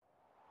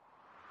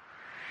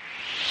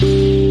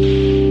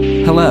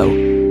Hello,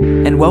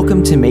 and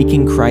welcome to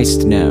Making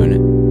Christ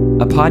Known,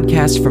 a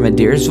podcast from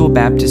Adairsville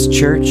Baptist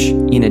Church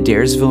in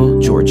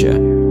Adairsville, Georgia.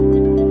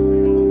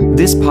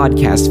 This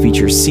podcast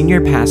features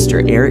Senior Pastor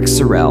Eric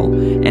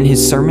Sorrell and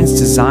his sermons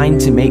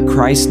designed to make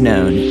Christ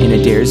known in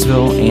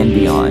Adairsville and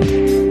beyond.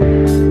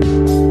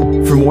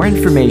 For more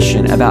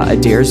information about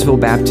Adairsville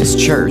Baptist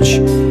Church,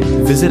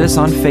 visit us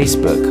on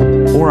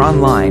Facebook or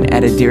online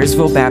at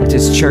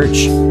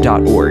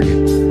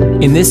adairsvillebaptistchurch.org.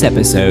 In this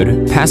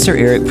episode, Pastor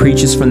Eric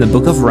preaches from the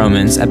book of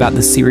Romans about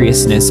the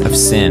seriousness of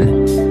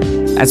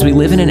sin. As we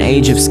live in an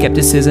age of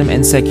skepticism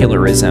and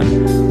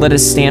secularism, let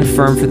us stand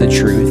firm for the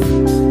truth.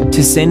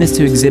 To sin is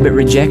to exhibit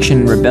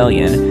rejection and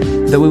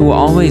rebellion. Though we will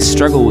always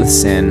struggle with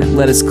sin,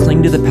 let us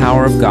cling to the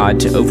power of God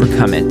to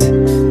overcome it.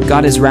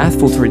 God is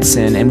wrathful toward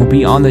sin and will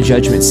be on the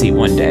judgment seat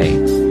one day.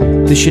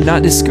 This should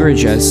not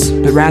discourage us,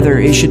 but rather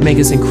it should make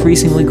us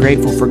increasingly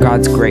grateful for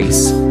God's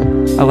grace.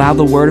 Allow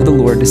the word of the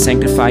Lord to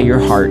sanctify your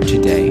heart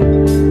today.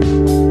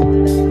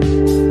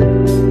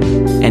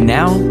 And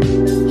now,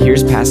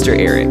 here's Pastor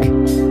Eric.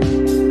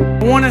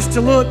 I want us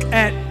to look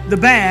at the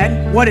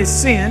bad, what is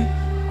sin.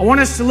 I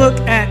want us to look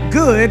at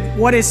good,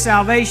 what is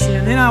salvation.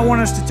 And then I want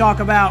us to talk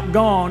about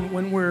gone,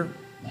 when we're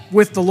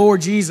with the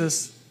Lord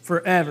Jesus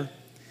forever.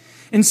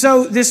 And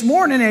so this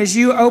morning, as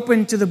you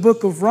open to the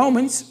book of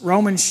Romans,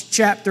 Romans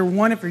chapter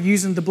 1, if you're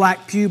using the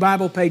Black Pew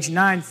Bible, page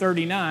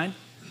 939,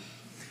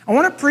 I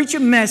want to preach a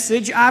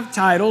message I've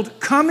titled,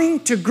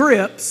 Coming to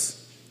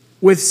Grips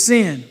with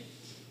Sin.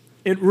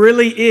 It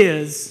really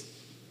is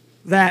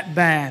that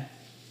bad.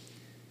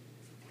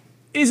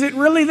 Is it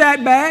really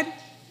that bad?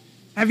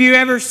 Have you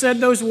ever said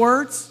those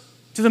words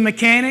to the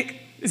mechanic?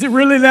 Is it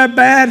really that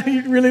bad?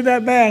 Really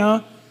that bad,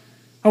 huh?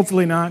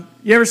 Hopefully not.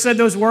 You ever said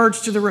those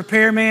words to the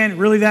repairman?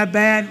 Really that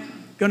bad?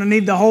 Gonna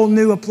need the whole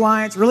new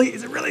appliance? Really?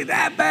 Is it really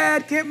that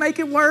bad? Can't make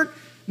it work?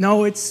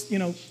 No, it's,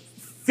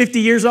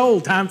 50 years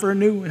old, time for a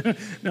new one.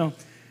 No.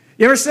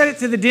 You ever said it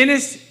to the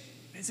dentist?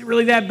 Is it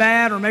really that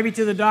bad? Or maybe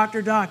to the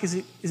doctor, Doc, is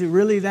it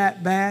really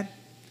that bad?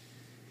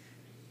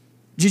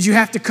 Did you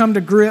have to come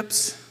to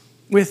grips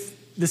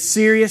with the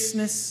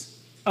seriousness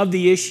of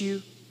the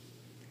issue?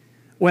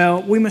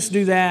 Well, we must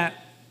do that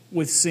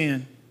with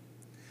sin.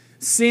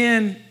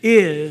 Sin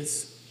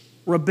is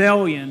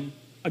rebellion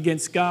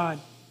against God.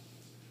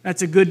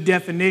 That's a good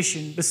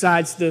definition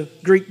besides the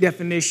Greek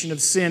definition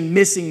of sin,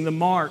 missing the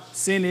mark.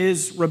 Sin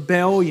is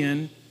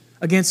rebellion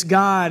against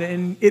God,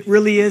 and it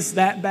really is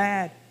that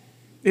bad.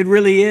 It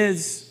really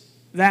is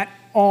that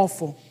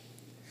awful.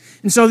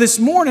 And so this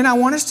morning, I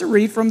want us to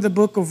read from the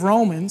book of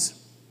Romans,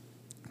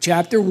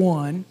 chapter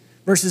 1,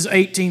 verses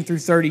 18 through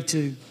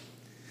 32.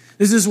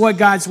 This is what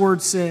God's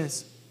word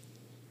says.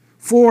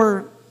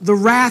 For the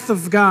wrath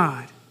of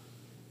God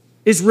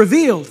is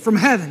revealed from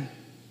heaven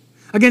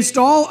against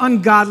all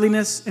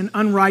ungodliness and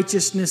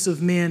unrighteousness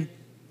of men,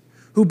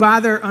 who by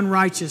their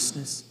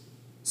unrighteousness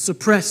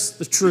suppress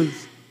the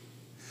truth.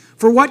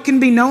 For what can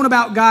be known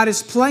about God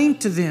is plain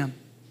to them,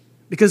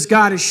 because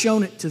God has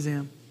shown it to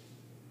them.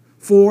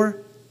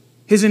 For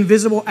His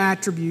invisible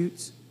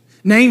attributes,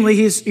 namely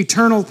His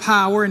eternal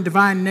power and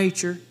divine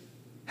nature,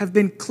 have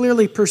been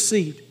clearly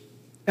perceived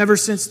ever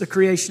since the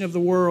creation of the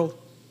world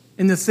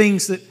in the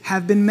things that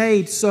have been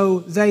made, so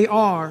they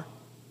are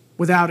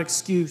without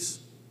excuse.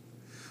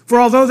 For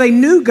although they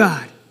knew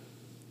God,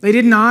 they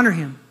didn't honor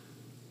Him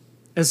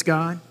as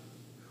God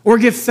or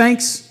give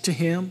thanks to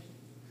Him,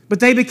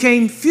 but they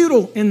became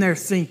futile in their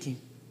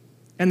thinking,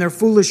 and their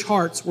foolish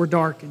hearts were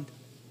darkened.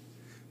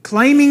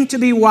 Claiming to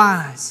be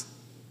wise,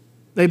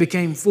 they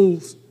became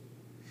fools,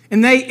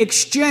 and they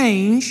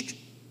exchanged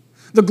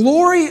the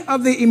glory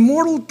of the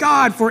immortal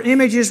God for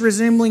images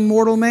resembling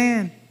mortal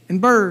man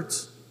and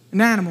birds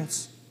and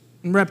animals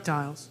and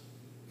reptiles.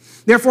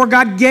 Therefore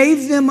God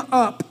gave them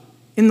up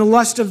in the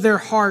lust of their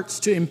hearts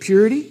to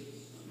impurity,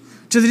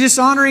 to the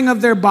dishonoring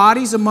of their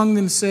bodies among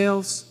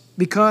themselves,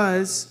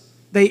 because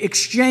they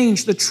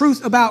exchanged the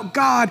truth about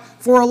God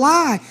for a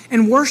lie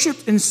and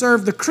worshiped and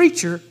served the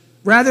creature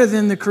rather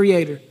than the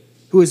Creator,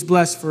 who is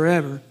blessed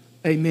forever.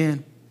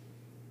 Amen.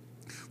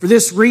 For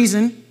this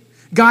reason,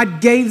 God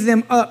gave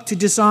them up to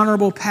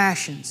dishonorable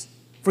passions,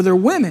 for their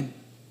women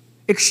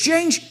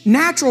exchanged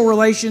natural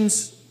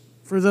relations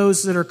for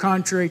those that are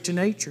contrary to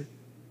nature.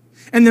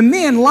 And the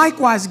men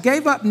likewise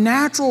gave up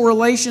natural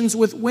relations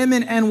with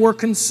women and were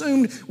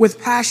consumed with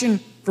passion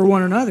for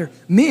one another.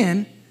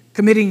 Men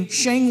committing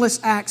shameless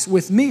acts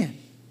with men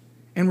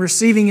and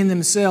receiving in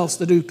themselves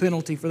the due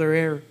penalty for their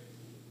error.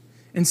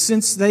 And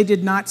since they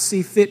did not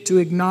see fit to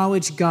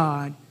acknowledge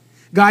God,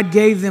 God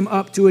gave them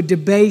up to a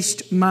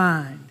debased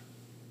mind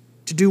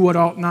to do what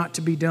ought not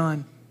to be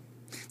done.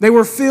 They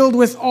were filled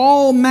with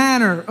all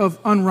manner of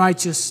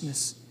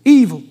unrighteousness,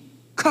 evil,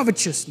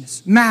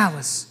 covetousness,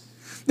 malice.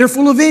 They're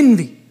full of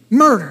envy,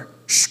 murder,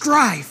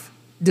 strife,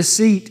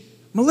 deceit,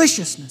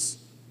 maliciousness.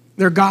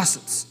 They're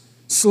gossips,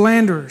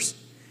 slanderers,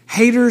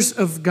 haters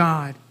of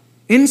God,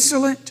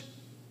 insolent,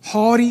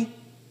 haughty,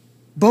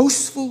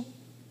 boastful,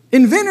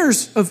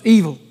 inventors of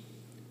evil,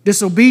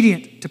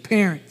 disobedient to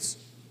parents,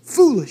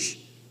 foolish,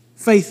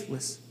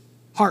 faithless,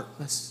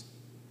 heartless,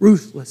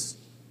 ruthless,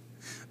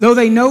 Though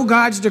they know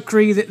God's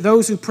decree that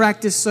those who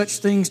practice such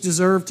things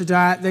deserve to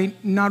die, they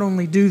not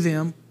only do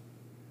them,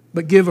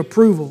 but give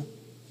approval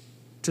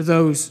to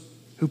those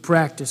who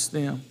practice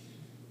them.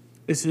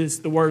 This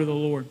is the word of the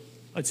Lord.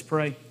 Let's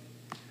pray.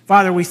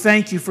 Father, we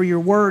thank you for your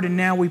word, and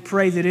now we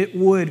pray that it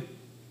would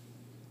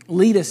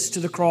lead us to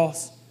the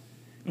cross,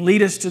 and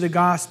lead us to the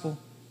gospel,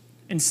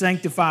 and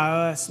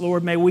sanctify us.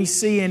 Lord, may we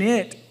see in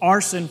it our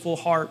sinful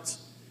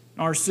hearts,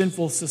 our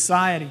sinful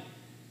society,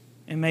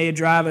 and may it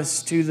drive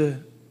us to the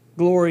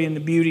glory and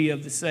the beauty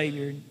of the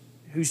Savior, in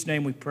whose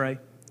name we pray.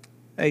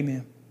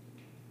 Amen.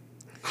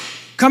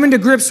 Coming to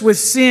grips with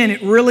sin,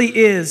 it really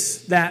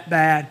is that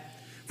bad.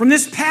 From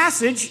this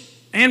passage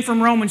and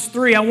from Romans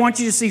 3, I want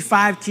you to see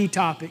 5 key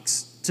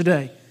topics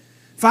today.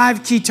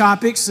 5 key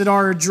topics that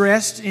are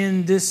addressed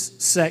in this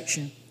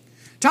section.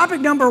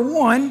 Topic number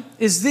 1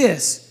 is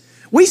this.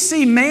 We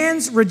see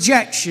man's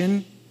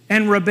rejection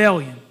and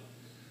rebellion.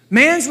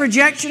 Man's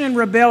rejection and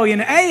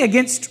rebellion, A,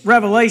 against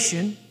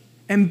revelation,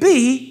 and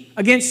B,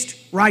 against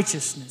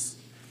righteousness.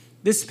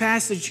 This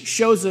passage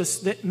shows us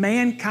that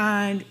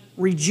mankind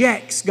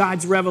rejects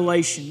God's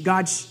revelation,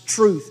 God's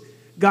truth,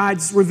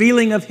 God's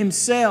revealing of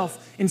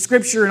Himself in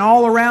Scripture and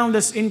all around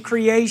us in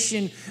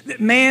creation,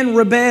 that man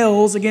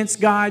rebels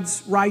against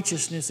God's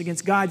righteousness,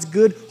 against God's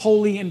good,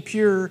 holy, and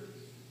pure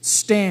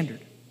standard.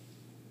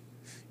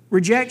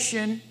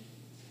 Rejection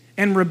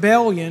and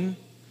rebellion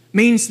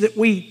means that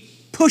we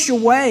push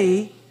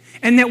away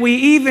and that we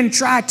even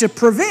try to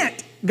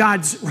prevent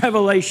God's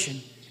revelation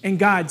and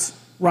God's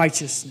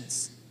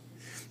righteousness.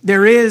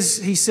 There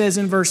is, he says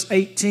in verse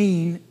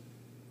 18,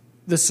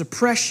 the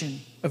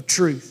suppression of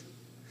truth.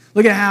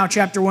 Look at how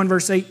chapter 1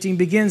 verse 18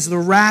 begins. The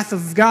wrath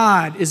of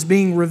God is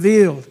being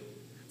revealed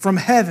from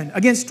heaven.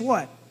 Against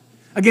what?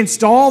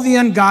 Against all the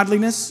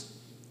ungodliness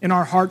in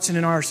our hearts and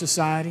in our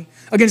society.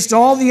 Against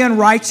all the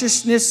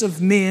unrighteousness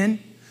of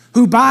men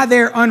who by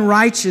their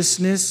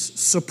unrighteousness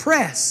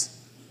suppress,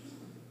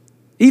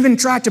 even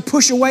try to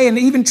push away and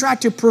even try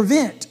to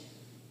prevent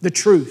the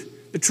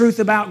truth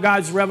about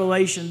God's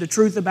revelation, the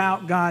truth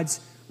about God's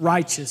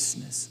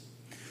righteousness.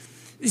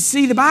 You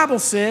see, the Bible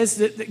says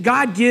that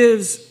God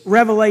gives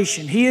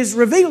revelation. He is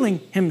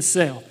revealing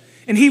Himself,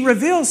 and He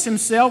reveals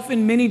Himself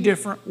in many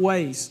different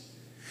ways.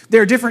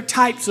 There are different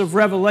types of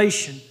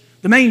revelation.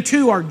 The main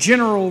 2 are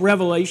general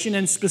revelation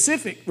and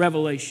specific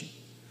revelation.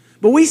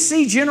 But we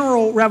see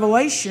general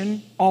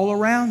revelation all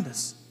around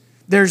us.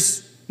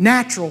 There's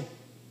natural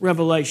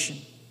revelation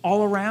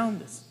all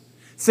around us.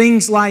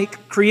 Things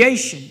like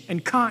creation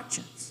and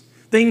conscience.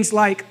 Things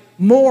like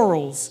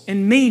morals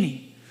and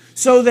meaning.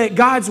 So that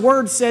God's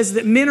Word says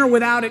that men are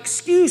without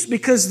excuse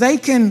because they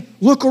can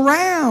look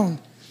around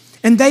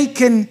and they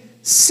can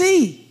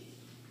see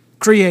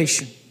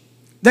creation.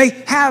 They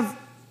have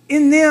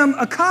in them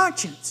a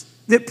conscience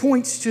that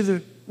points to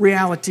the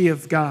reality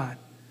of God.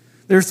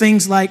 There are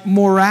things like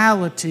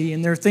morality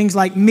and there are things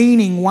like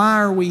meaning. Why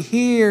are we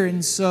here?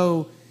 And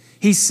so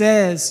he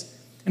says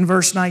in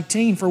verse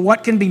 19, for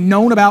what can be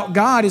known about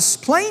God is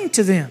plain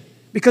to them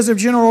because of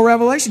general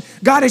revelation.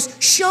 God has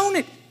shown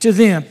it to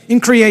them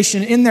in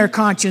creation, in their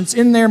conscience,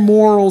 in their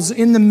morals,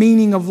 in the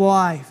meaning of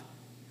life.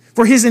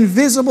 For His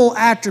invisible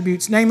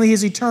attributes, namely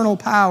His eternal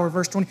power,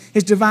 verse 20,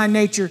 His divine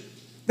nature,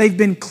 they've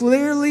been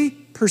clearly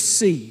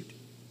perceived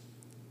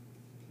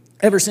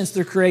ever since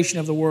the creation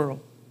of the world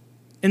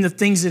in the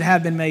things that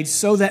have been made,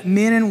 so that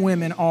men and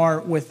women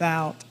are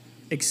without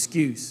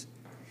excuse.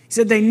 He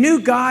said they knew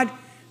God,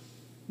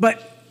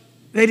 but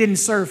they didn't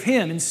serve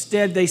Him.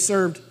 Instead, they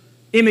served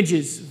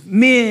images of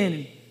men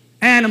and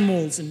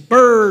animals and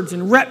birds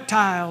and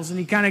reptiles, and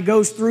he kind of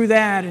goes through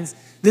that, and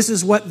this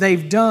is what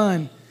they've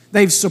done.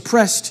 They've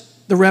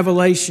suppressed the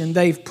revelation.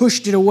 They've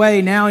pushed it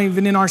away. Now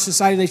even in our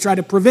society they try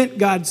to prevent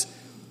God's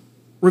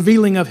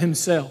revealing of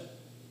Himself.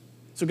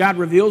 So God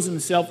reveals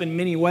Himself in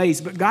many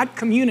ways, but God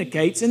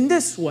communicates in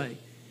this way.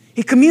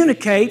 He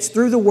communicates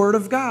through the Word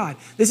of God.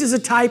 This is a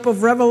type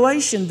of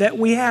revelation that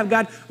we have,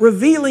 God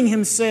revealing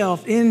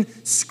Himself in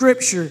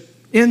Scripture,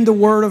 in the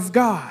Word of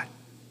God.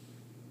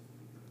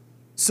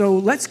 So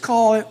let's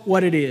call it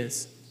what it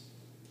is.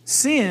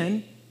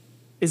 Sin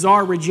is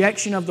our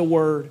rejection of the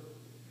Word,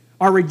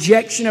 our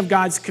rejection of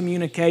God's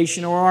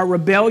communication, or our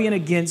rebellion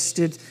against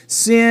it.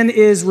 Sin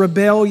is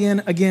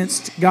rebellion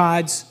against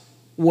God's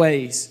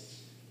ways.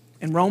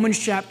 And Romans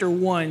chapter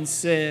 1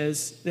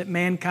 says that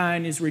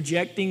mankind is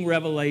rejecting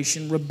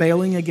revelation,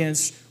 rebelling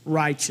against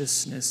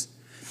righteousness.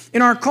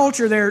 In our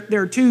culture,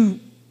 there are 2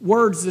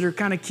 words that are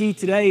kind of key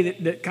today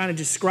that kind of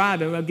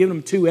describe it. I've given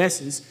them 2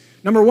 S's.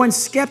 Number 1,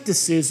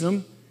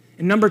 skepticism,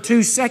 and number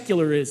 2,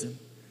 secularism.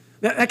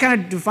 That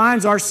kind of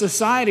defines our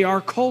society,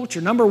 our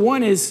culture. Number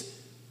 1 is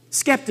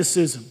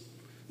skepticism.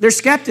 They're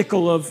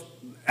skeptical of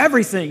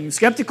everything,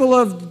 skeptical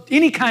of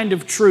any kind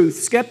of truth,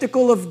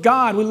 skeptical of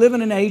God. We live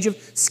in an age of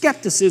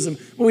skepticism,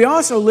 but we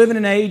also live in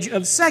an age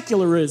of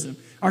secularism.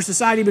 Our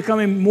society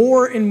becoming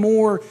more and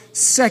more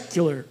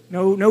secular.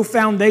 No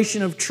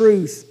foundation of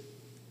truth.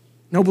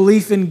 No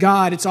belief in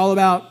God. It's all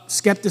about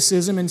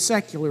skepticism and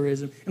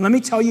secularism. And let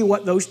me tell you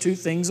what those 2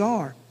 things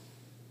are.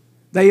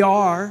 They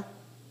are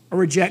a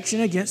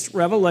rejection against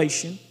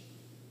revelation,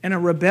 and a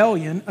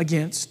rebellion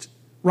against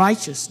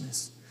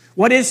righteousness.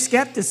 What is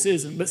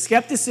skepticism? But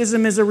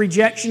skepticism is a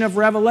rejection of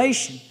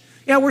revelation.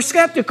 Yeah, we're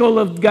skeptical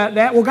of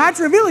that. Well, God's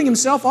revealing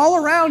Himself all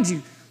around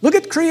you. Look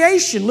at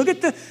creation. Look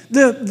at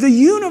the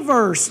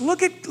universe.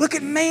 Look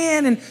at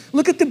man and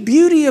look at the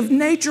beauty of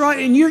nature.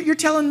 And you're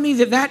telling me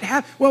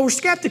well, we're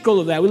skeptical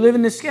of that. We live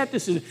in this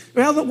skepticism.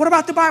 Well, what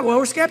about the Bible? Well,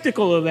 we're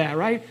skeptical of that,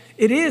 right?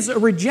 It is a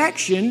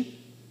rejection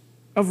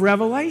of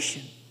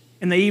revelation.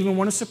 And they even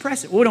want to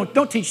suppress it. Well,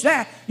 don't teach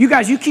that. You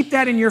guys, you keep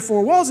that in your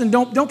four walls and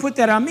don't put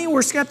that on me.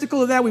 We're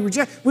skeptical of that.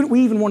 We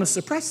even want to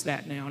suppress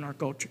that now in our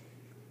culture.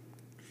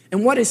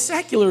 And what is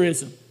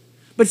secularism?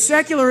 But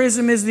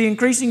secularism is the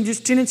increasing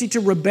just tendency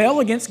to rebel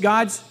against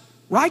God's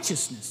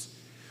righteousness.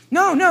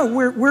 No,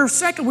 we're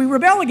secular. We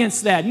rebel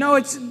against that. No,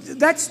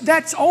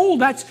 that's old.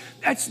 That's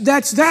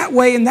that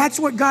way, and that's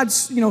what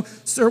God's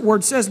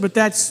word says. But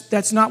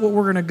that's not what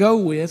we're going to go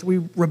with. We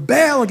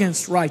rebel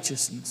against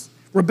righteousness.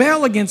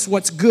 Rebel against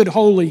what's good,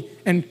 holy,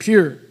 and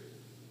pure.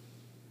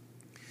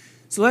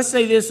 So let's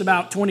say this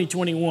about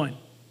 2021.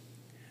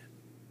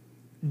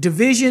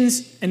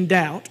 Divisions and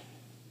doubt,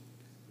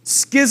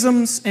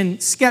 schisms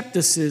and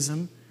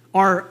skepticism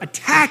are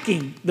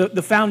attacking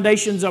the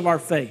foundations of our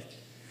faith,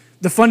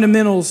 the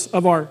fundamentals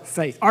of our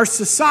faith. Our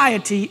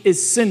society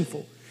is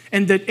sinful.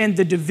 And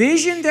the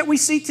division that we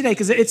see today,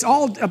 because it's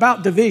all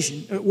about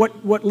division,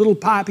 what little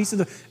piece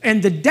of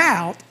and the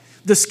doubt,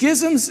 the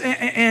schisms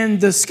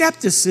and the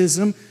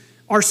skepticism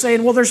are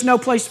saying, well, there's no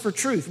place for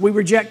truth. We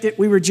reject it.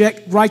 We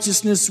reject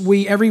righteousness.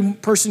 Every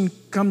person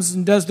comes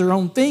and does their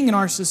own thing, and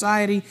our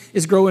society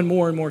is growing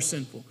more and more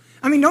sinful.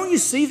 I mean, don't you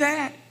see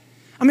that?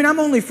 I mean, I'm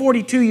only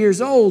 42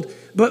 years old,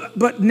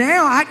 but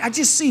now I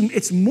just see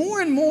it's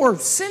more and more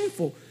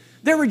sinful.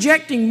 They're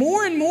rejecting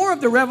more and more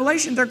of the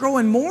revelation. They're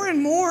growing more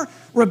and more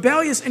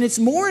rebellious, and it's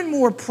more and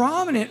more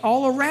prominent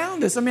all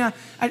around us. I mean,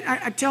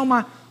 I tell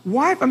my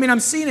wife, I'm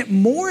seeing it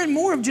more and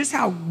more of just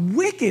how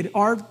wicked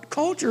our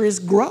culture is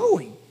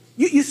growing.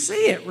 You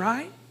see it,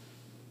 right?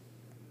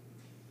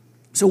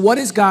 So what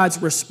is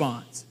God's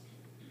response?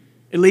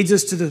 It leads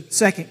us to the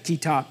second key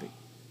topic.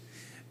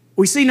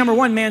 We see, number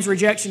one, man's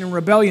rejection and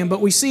rebellion, but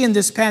we see in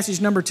this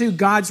passage, number two,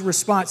 God's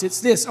response. It's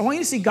this. I want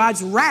you to see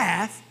God's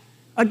wrath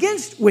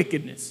against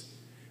wickedness.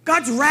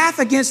 God's wrath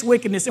against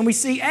wickedness. And we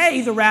see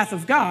A, the wrath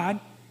of God,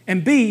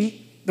 and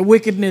B, the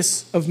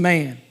wickedness of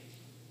man.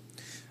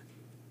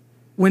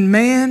 When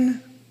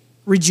man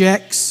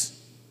rejects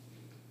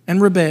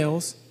and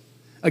rebels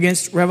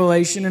against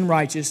revelation and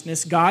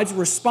righteousness, God's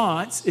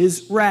response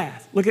is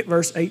wrath. Look at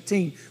verse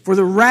 18. For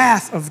the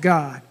wrath of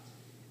God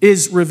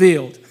is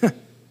revealed.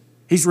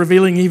 He's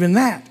revealing even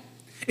that.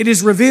 It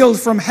is revealed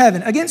from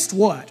heaven. Against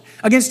what?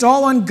 Against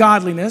all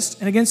ungodliness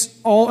and against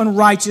all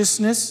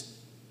unrighteousness.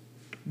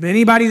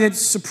 Anybody that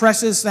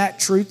suppresses that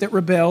truth, that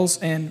rebels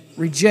and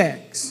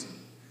rejects.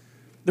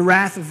 The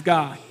wrath of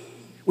God.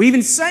 We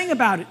even sang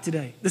about it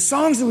today. The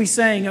songs that we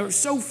sang are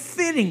so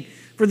fitting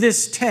for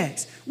this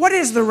text. What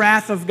is the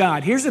wrath of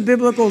God? Here's a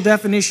biblical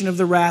definition of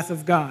the wrath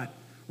of God.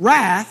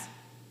 Wrath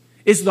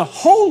is the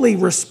holy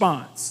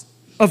response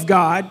of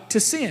God to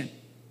sin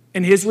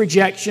and His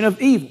rejection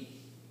of evil.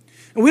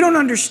 And we don't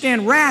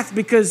understand wrath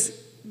because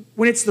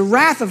when it's the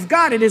wrath of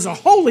God, it is a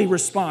holy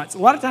response. A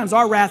lot of times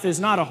our wrath is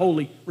not a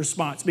holy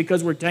response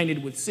because we're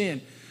tainted with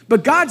sin.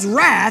 But God's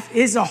wrath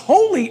is a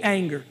holy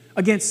anger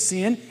against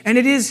sin, and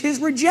it is His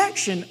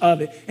rejection of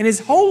it. And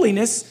His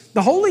holiness,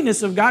 the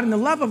holiness of God and the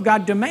love of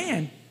God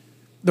demand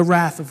the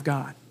wrath of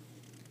God.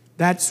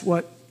 That's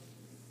what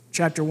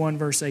chapter 1,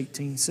 verse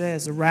 18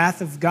 says. The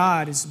wrath of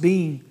God is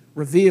being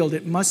revealed.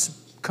 It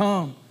must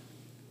come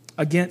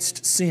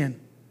against sin.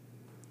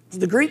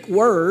 The Greek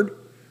word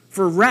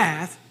for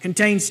wrath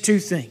contains two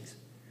things.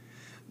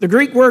 The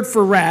Greek word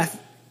for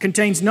wrath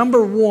contains,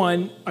 number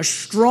one, a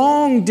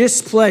strong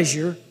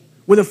displeasure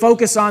with a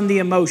focus on the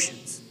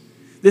emotions.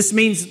 This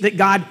means that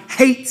God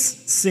hates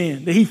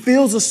sin, that He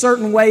feels a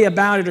certain way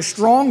about it, a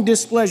strong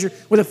displeasure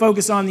with a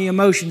focus on the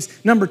emotions.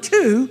 Number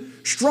two,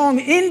 strong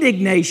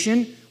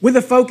indignation with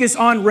a focus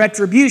on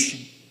retribution.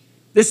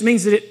 This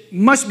means that it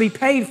must be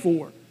paid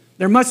for.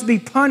 There must be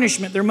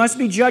punishment. There must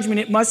be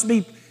judgment. It must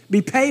be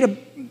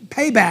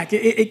payback.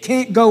 It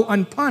can't go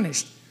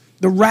unpunished.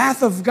 The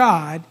wrath of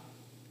God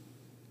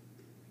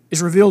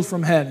is revealed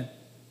from heaven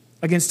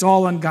against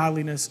all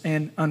ungodliness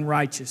and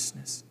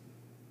unrighteousness.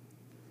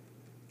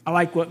 I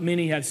like what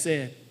many have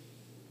said.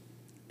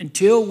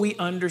 Until we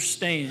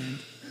understand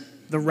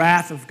the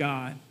wrath of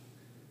God,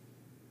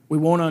 we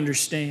won't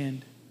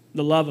understand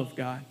the love of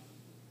God.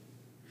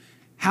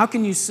 How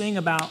can you sing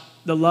about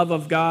the love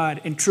of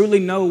God and truly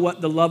know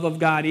what the love of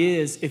God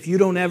is if you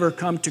don't ever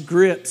come to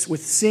grips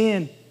with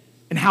sin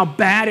and how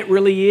bad it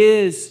really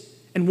is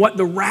and what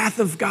the wrath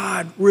of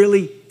God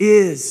really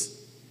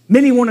is?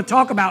 Many want to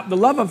talk about the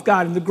love of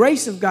God and the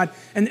grace of God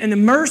and the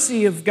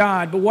mercy of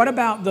God, but what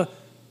about the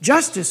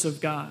justice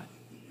of God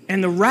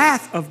and the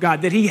wrath of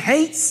God? That He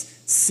hates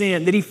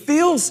sin, that He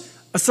feels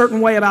a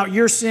certain way about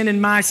your sin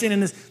and my sin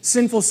and this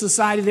sinful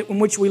society in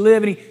which we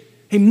live, and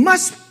He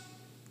must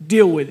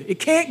deal with it. It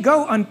can't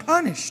go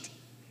unpunished.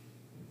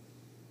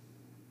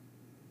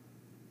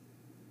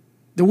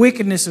 The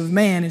wickedness of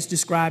man is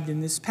described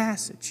in this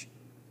passage.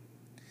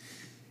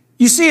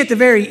 You see at the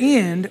very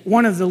end,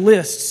 one of the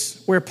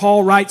lists where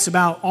Paul writes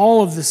about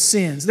all of the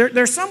sins.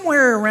 There's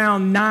somewhere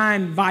around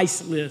 9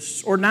 vice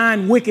lists or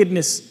 9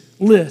 wickedness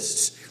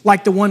lists,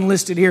 like the one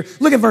listed here.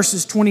 Look at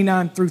verses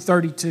 29 through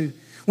 32.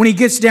 When he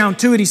gets down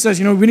to it, he says,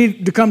 we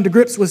need to come to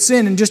grips with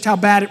sin and just how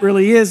bad it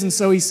really is. And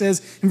so he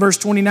says in verse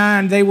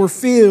 29, they were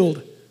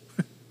filled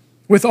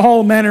with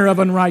all manner of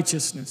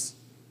unrighteousness,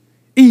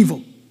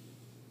 evil,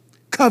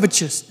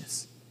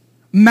 covetousness,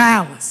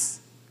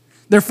 malice.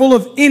 They're full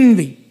of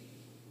envy,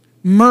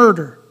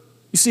 murder.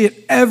 You see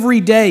it every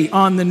day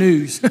on the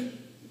news.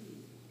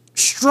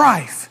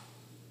 Strife,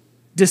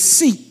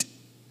 deceit,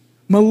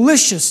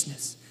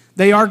 maliciousness.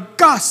 They are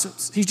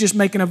gossips. He's just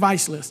making a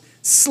vice list.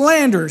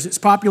 Slanderers. It's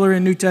popular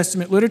in New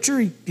Testament literature.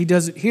 He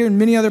does it here in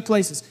many other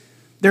places.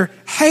 They're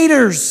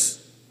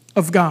haters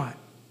of God.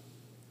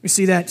 We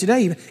see that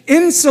today even.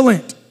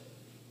 Insolent.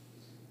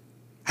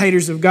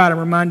 Haters of God. I'm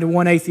reminded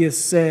one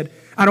atheist said,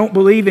 I don't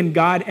believe in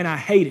God and I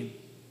hate Him.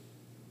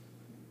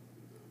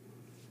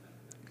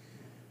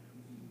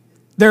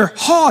 They're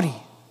haughty.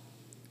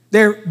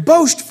 They're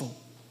boastful.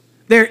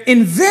 They're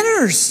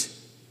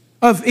inventors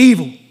of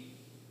evil.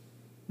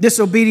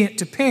 Disobedient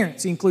to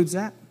parents. He includes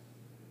that.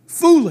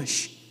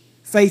 Foolish.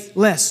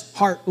 Faithless.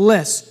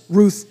 Heartless.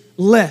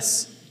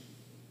 Ruthless.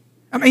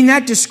 I mean,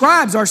 that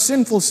describes our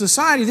sinful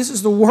society. This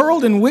is the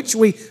world in which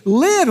we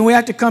live, and we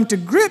have to come to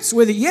grips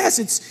with it. Yes,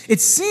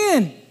 it's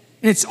sin,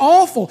 and it's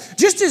awful.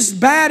 Just as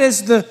bad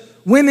as the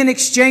women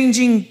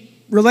exchanging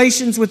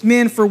relations with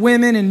men for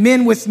women and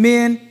men with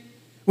men.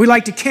 We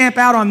like to camp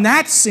out on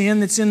that sin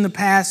that's in the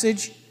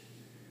passage.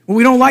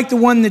 We don't like the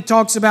one that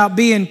talks about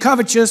being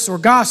covetous or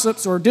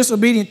gossips or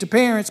disobedient to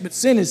parents, but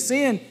sin is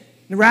sin.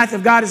 The wrath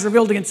of God is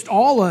revealed against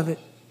all of it.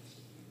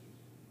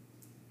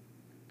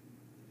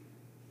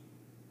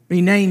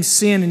 He names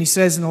sin, and he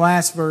says in the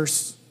last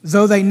verse,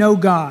 though they know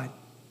God,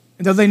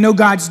 and though they know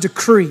God's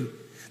decree,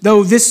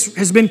 though this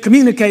has been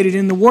communicated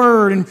in the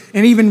Word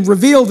and even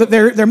revealed that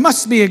there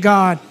must be a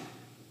God,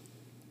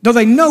 though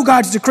they know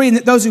God's decree and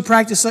that those who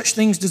practice such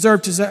things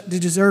deserve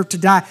to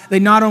die, they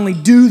not only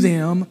do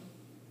them,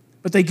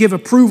 but they give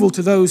approval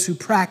to those who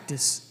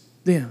practice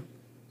them.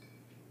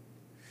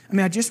 I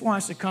mean, I just want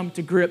us to come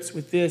to grips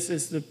with this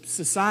as the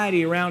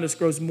society around us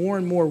grows more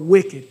and more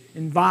wicked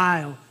and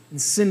vile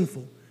and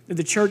sinful, that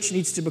the church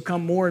needs to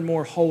become more and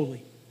more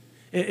holy.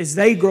 As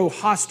they grow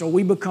hostile,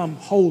 we become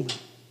holy.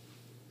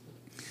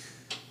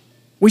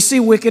 We see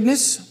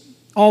wickedness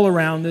all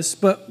around us,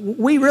 but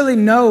we really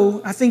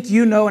know, I think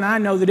you know and I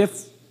know, that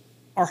if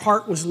our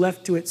heart was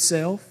left to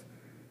itself,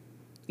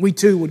 we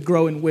too would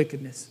grow in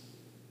wickedness.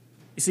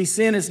 You see,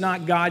 sin is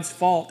not God's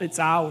fault, it's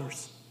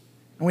ours.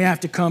 And we have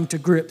to come to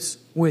grips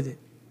with it.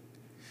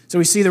 So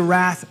we see the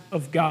wrath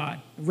of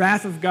God. The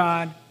wrath of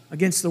God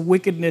against the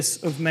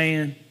wickedness of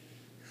man.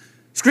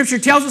 Scripture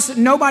tells us that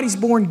nobody's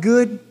born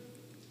good.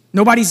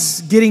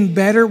 Nobody's getting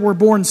better. We're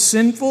born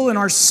sinful, and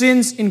our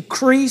sins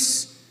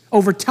increase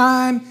over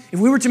time. If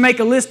we were to make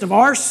a list of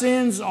our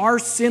sins, our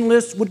sin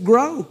list would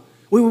grow.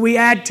 We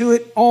add to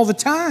it all the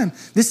time.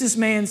 This is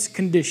man's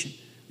condition.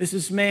 This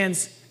is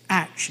man's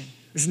action.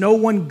 There's no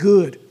one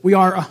good. We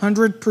are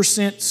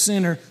 100%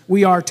 sinner.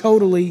 We are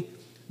totally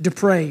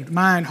depraved.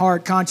 Mind,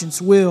 heart,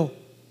 conscience, will.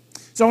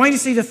 So I want you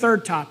to see the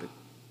third topic.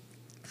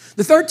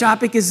 The third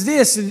topic is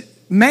this.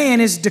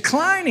 Man is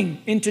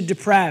declining into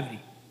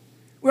depravity.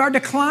 We are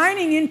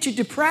declining into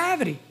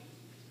depravity.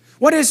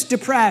 What is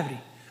depravity?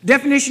 The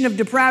definition of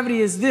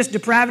depravity is this.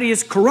 Depravity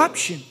is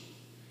corruption.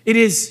 It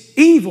is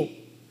evil.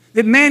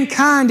 That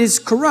mankind is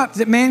corrupt,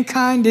 that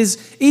mankind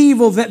is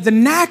evil, that the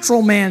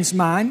natural man's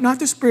mind, not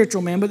the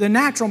spiritual man, but the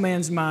natural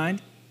man's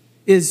mind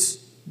is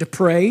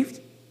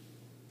depraved,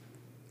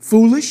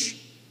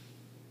 foolish,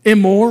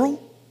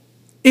 immoral,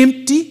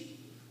 empty,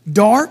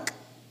 dark,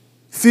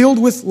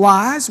 filled with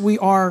lies. We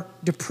are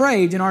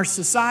depraved, and our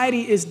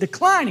society is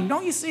declining.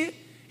 Don't you see it?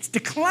 It's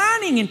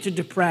declining into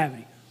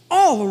depravity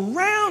all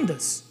around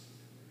us.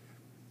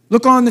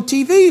 Look on the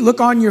TV, look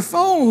on your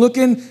phone,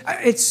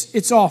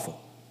 it's awful.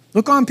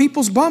 Look on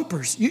people's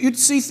bumpers. You'd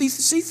see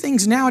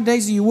things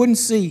nowadays that you wouldn't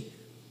see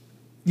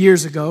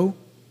years ago.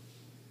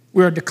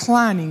 We are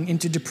declining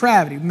into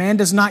depravity. Man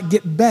does not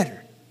get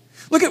better.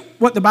 Look at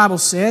what the Bible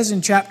says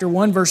in chapter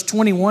 1, verse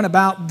 21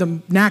 about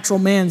the natural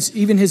man's,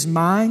 even his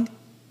mind.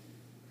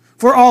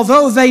 For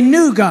although they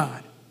knew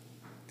God,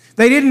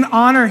 they didn't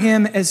honor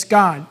Him as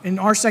God.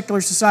 And our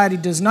secular society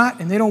does not,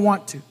 and they don't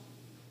want to.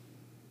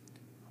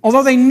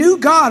 Although they knew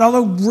God,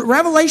 although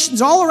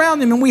revelation's all around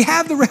them, and we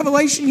have the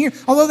revelation here,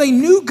 although they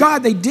knew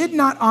God, they did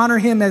not honor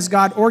Him as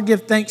God or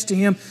give thanks to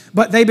Him,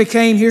 but they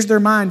became, here's their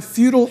mind,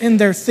 futile in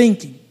their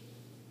thinking.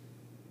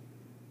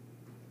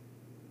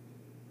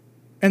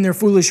 And their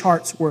foolish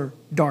hearts were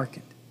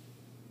darkened.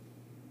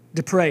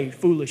 Depraved,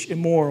 foolish,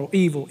 immoral,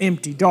 evil,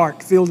 empty,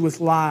 dark, filled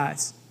with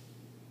lies.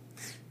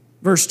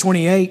 Verse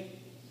 28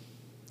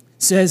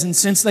 says, and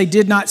since they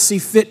did not see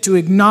fit to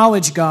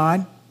acknowledge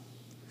God,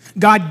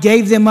 God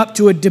gave them up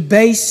to a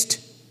debased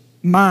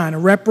mind, a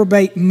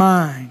reprobate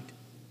mind,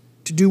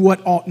 to do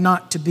what ought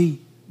not to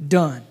be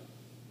done.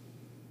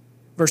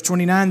 Verse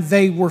 29,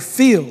 they were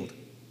filled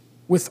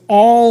with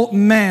all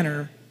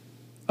manner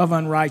of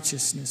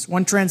unrighteousness.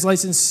 One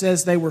translation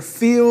says they were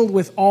filled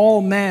with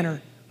all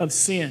manner of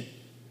sin.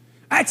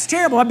 That's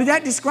terrible. I mean,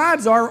 that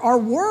describes our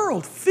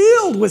world,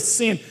 filled with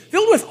sin,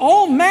 filled with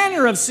all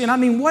manner of sin. I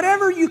mean,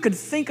 whatever you could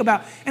think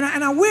about. And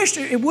I wish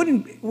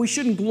we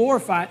shouldn't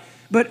glorify it.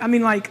 But I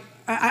mean, like,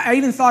 I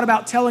even thought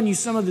about telling you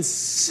some of the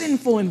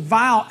sinful and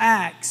vile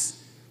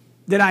acts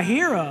that I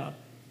hear of,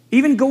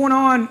 even going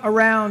on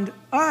around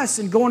us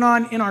and going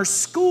on in our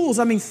schools.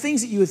 I mean,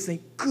 things that you would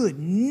think, good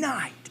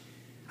night.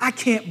 I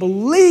can't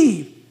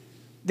believe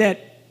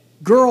that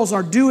girls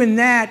are doing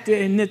that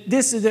and that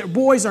this is that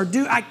boys are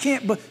doing. I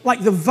can't, but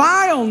like the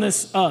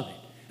vileness of it.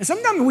 And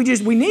sometimes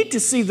we need to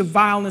see the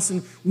vileness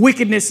and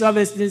wickedness of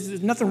it.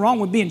 There's nothing wrong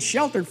with being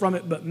sheltered from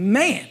it, but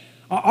man,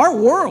 our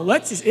world,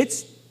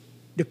 it's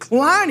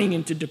declining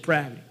into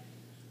depravity.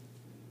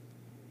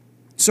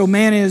 So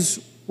man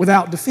is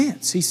without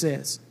defense, he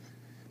says.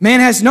 Man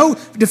has no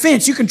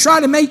defense. You can try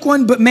to make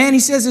one, but man, he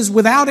says, is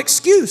without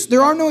excuse.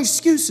 There are no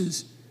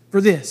excuses for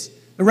this.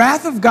 The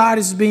wrath of God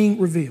is being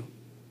revealed.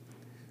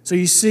 So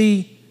you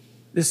see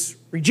this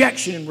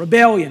rejection and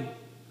rebellion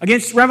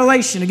against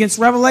revelation,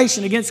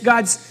 against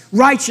God's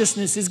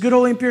righteousness, His good,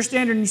 holy, and pure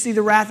standard. And you see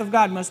the wrath of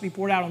God must be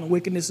poured out on the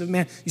wickedness of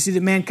man. You see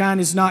that mankind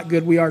is not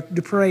good. We are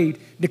depraved,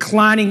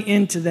 declining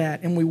into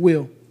that, and we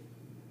will.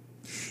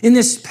 In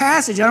this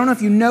passage, I don't know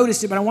if you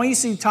noticed it, but I want you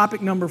to see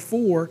topic number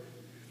 4,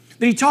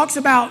 that he talks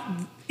about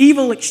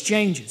evil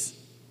exchanges.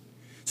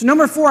 So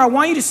number 4, I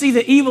want you to see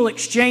the evil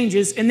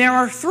exchanges, and there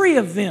are 3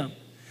 of them.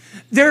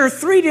 There are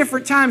 3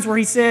 different times where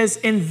he says,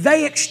 and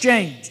they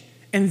exchanged,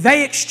 and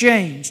they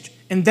exchanged,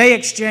 and they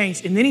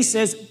exchanged. And then he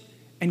says,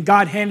 and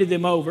God handed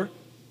them over,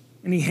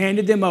 and he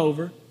handed them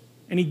over,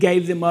 and he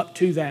gave them up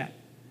to that.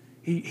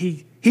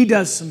 He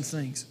does some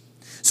things.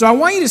 So I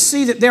want you to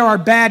see that there are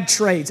bad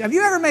trades. Have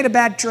you ever made a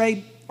bad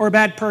trade or a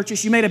bad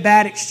purchase? You made a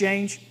bad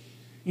exchange.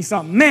 You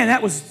thought, man,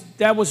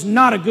 that was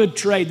not a good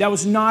trade. That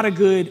was not a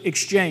good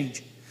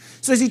exchange.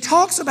 So as he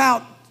talks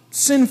about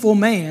sinful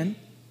man,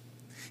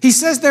 he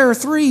says there are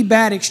 3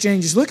 bad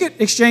exchanges. Look at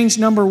exchange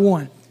number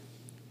 1.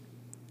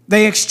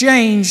 They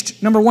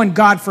exchanged, number 1,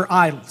 God for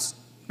idols.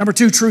 Number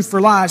 2, truth for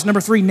lies.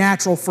 Number 3,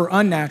 natural for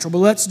unnatural. But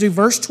let's do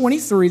verse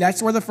 23.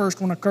 That's where the first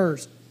one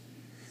occurs.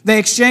 They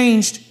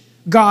exchanged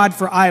God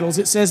for idols.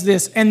 It says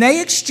this, and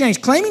they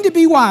exchanged, claiming to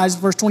be wise,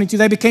 verse 22,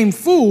 they became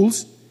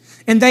fools,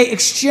 and they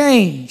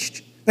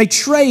exchanged, they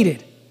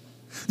traded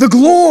the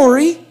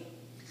glory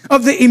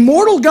of the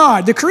immortal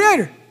God, the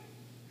Creator.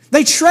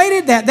 They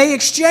traded that. They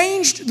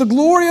exchanged the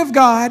glory of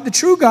God, the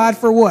true God,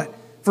 for what?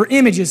 For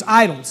images,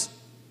 idols,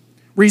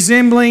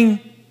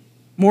 resembling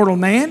mortal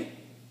man.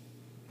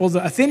 Well,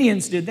 the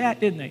Athenians did that,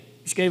 didn't they?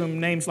 Just gave them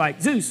names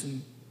like Zeus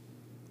and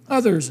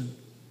others, and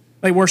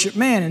they worship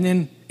man. And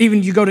then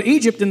even you go to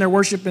Egypt and they're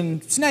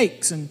worshiping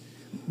snakes and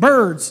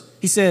birds,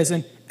 he says,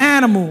 and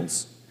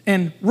animals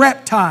and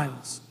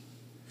reptiles.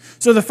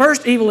 So the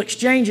first evil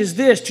exchange is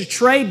this, to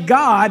trade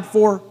God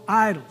for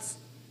idols.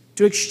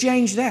 To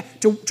exchange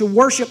that, to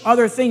worship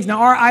other things.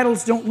 Now, our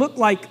idols don't look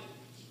like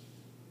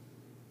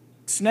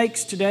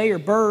snakes today or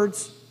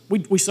birds.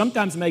 We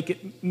sometimes make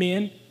it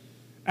men,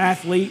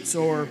 athletes,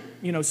 or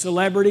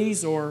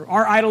celebrities. Or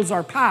our idols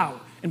are power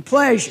and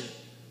pleasure,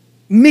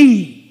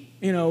 me,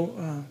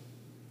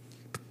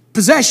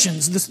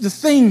 possessions, the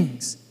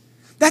things.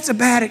 That's a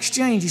bad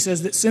exchange, he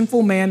says, that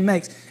sinful man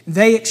makes.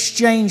 They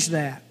exchange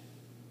that,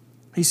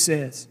 he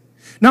says.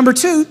 Number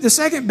 2, the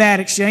second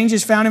bad exchange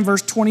is found in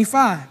verse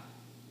 25.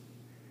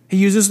 He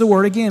uses the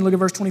word again. Look at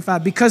verse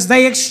 25. Because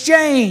they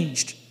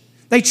exchanged.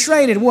 They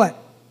traded what?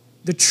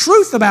 The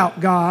truth about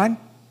God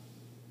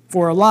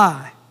for a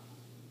lie.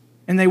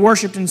 And they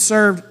worshiped and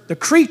served the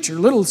creature,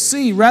 little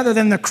c, rather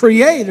than the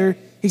Creator,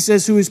 he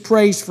says, who is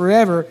praised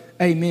forever.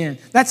 Amen.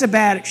 That's a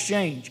bad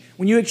exchange.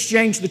 When you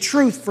exchange the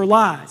truth for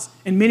lies.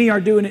 And many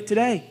are doing it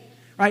today.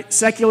 Right?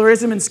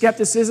 Secularism and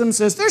skepticism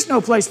says there's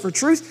no place for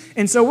truth.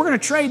 And so we're going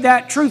to trade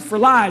that truth for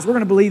lies. We're going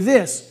to believe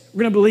this.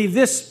 We're going to believe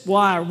this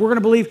lie. We're going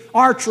to believe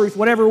our truth,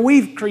 whatever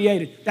we've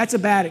created. That's a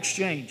bad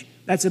exchange.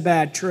 That's a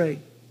bad trade.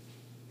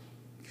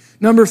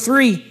 Number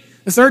 3,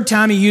 the third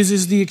time he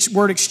uses the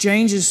word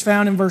exchange is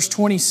found in verse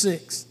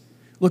 26.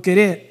 Look at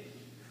it.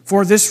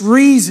 For this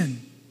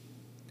reason,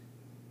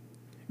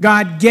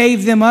 God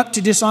gave them up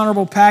to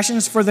dishonorable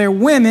passions, for their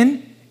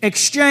women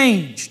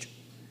exchanged.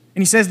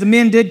 And he says the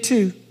men did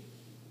too.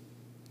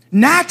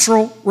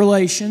 Natural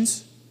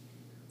relations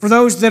for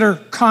those that are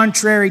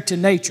contrary to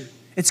nature.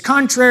 It's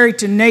contrary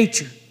to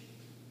nature.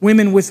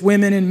 Women with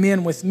women and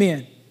men with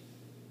men.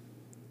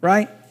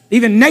 Right?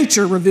 Even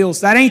nature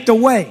reveals that ain't the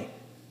way.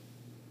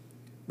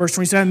 Verse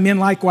 27, men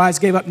likewise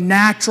gave up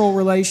natural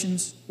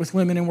relations with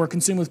women and were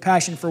consumed with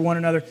passion for one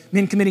another.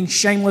 Men committing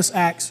shameless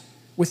acts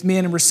with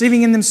men and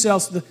receiving in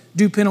themselves the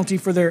due penalty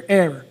for their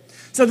error.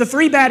 So the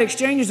 3 bad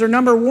exchanges are,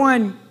 number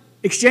 1,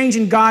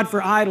 exchanging God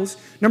for idols.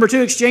 Number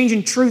 2,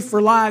 exchanging truth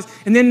for lies.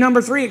 And then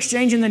number 3,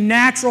 exchanging the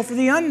natural for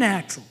the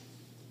unnatural.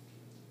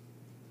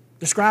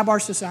 Describe our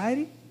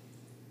society?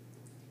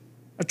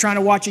 I was trying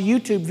to watch a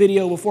YouTube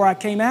video before I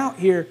came out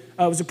here.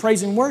 It was a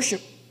praise and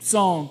worship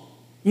song.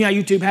 You know how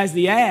YouTube has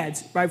the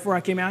ads right before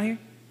I came out here?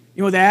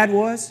 You know what the ad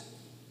was?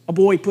 A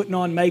boy putting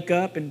on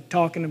makeup and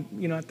talking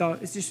to, I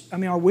thought, it's just,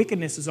 our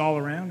wickedness is all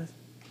around us.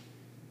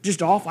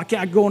 Just awful.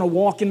 I go on a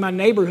walk in my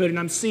neighborhood and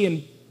I'm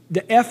seeing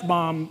the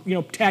F-bomb,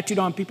 tattooed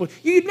on people.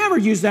 You'd never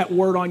use that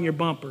word on your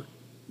bumper.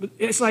 But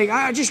it's like,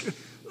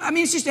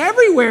 it's just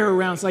everywhere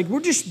around. It's like,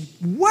 we're just,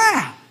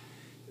 wow,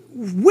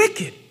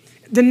 wicked.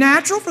 The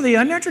natural for the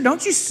unnatural,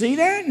 don't you see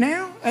that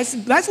now?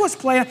 That's what's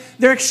playing.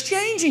 They're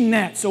exchanging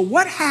that. So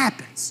what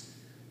happens?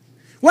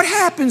 What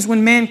happens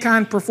when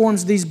mankind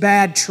performs these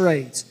bad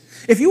trades?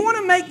 If you want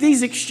to make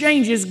these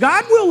exchanges,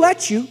 God will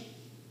let you,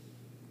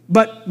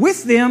 but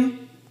with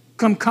them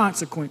come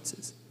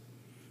consequences.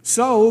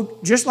 So,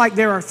 just like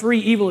there are 3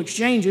 evil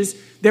exchanges,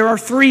 there are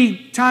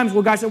 3 times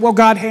where God said, well,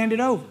 God handed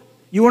over.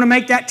 You want to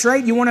make that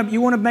trade? You want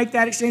to make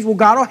that exchange? Well,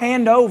 God will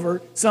hand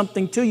over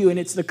something to you, and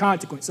it's the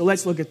consequence. So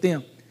let's look at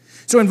them.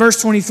 So in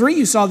verse 23,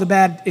 you saw the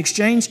bad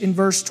exchange. In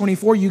verse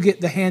 24, you get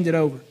the handed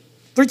over.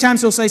 3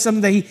 times he'll say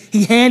something that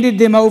he handed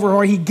them over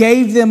or he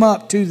gave them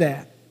up to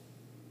that.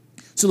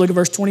 So look at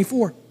verse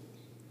 24.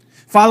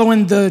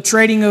 Following the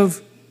trading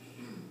of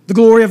the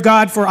glory of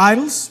God for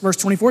idols, verse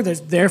 24,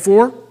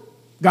 therefore,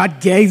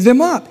 God gave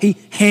them up. He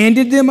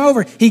handed them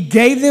over. He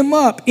gave them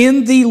up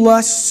in the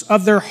lusts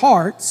of their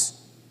hearts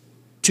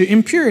to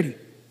impurity,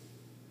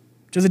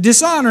 to the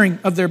dishonoring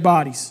of their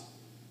bodies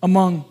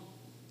among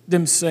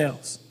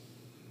themselves.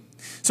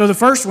 So the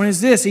first one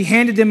is this. He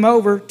handed them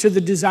over to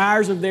the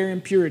desires of their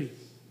impurity.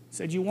 He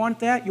said, you want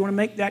that? You want to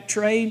make that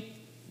trade?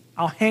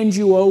 I'll hand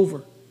you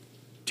over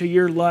to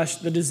your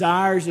lust, the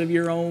desires of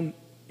your own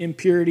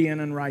impurity and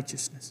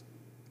unrighteousness.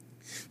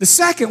 The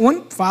second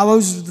one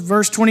follows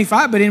verse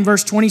 25, but in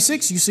verse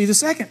 26, you see the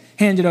second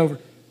handed over.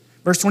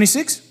 Verse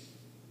 26,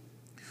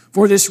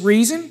 for this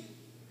reason,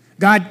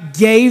 God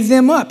gave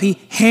them up. He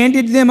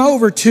handed them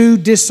over to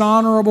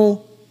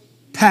dishonorable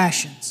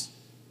passions.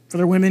 For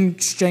their women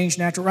exchanged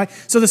natural right.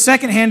 So the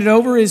second handed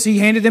over is he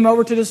handed them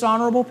over to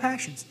dishonorable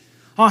passions.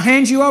 I'll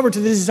hand you over to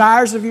the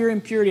desires of your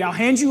impurity. I'll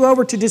hand you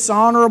over to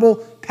dishonorable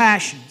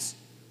passions.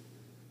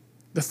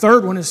 The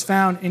third one is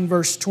found in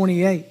verse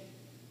 28.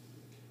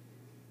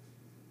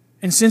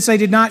 And since they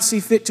did not see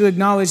fit to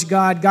acknowledge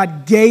God,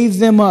 God gave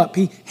them up.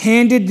 He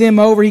handed them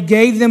over. He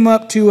gave them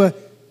up to a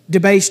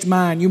debased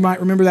mind. You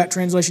might remember that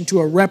translation, to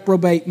a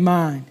reprobate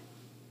mind.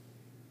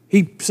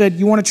 He said,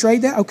 you want to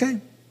trade that? Okay.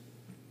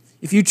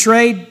 If you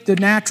trade the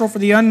natural for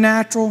the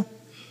unnatural,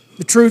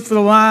 the truth for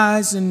the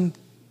lies, and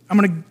I'm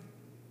going to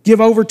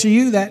give over to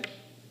you that,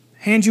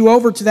 hand you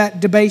over to that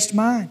debased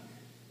mind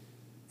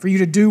for you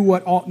to do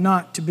what ought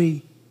not to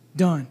be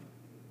done.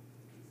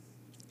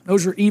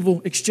 Those are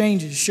evil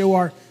exchanges, show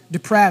our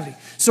depravity.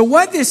 So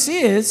what this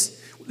is,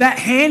 that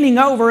handing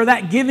over,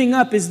 that giving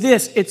up is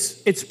this.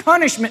 It's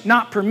punishment,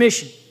 not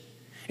permission.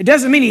 It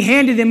doesn't mean he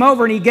handed them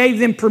over and he gave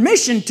them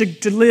permission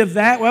to live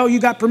that. Well, you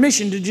got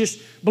permission to just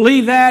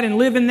believe that and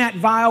live in that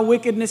vile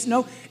wickedness.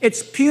 No,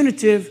 it's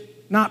punitive,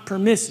 not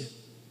permissive.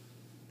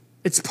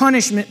 It's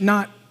punishment,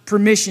 not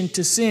permission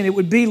to sin. It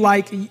would be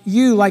like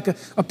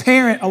a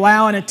parent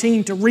allowing a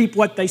teen to reap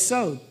what they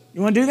sowed.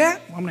 You want to do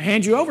that? Well, I'm going to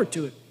hand you over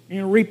to it.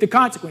 You're going to reap the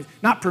consequence.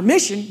 Not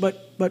permission,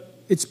 but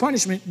it's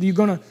punishment. You're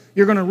going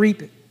to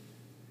reap it.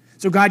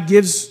 So God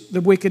gives the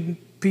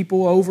wicked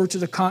people over to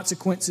the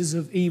consequences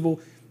of evil.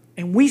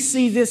 And we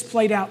see this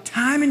played out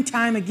time and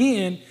time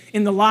again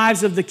in the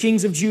lives of the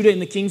kings of Judah and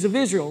the kings of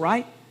Israel,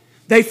 right?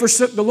 They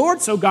forsook the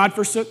Lord, so God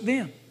forsook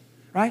them,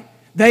 right?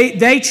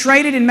 They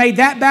traded and made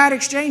that bad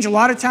exchange a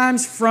lot of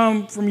times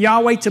from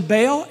Yahweh to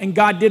Baal, and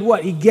God did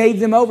what? He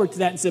gave them over to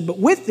that and said, but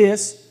with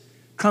this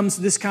comes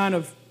this kind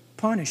of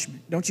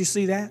punishment. Don't you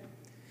see that?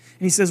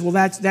 And he says, well,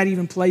 that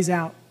even plays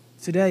out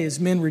today as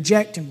men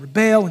reject and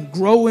rebel and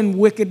grow in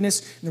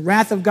wickedness, and the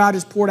wrath of God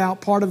is poured out.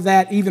 Part of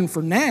that, even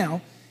for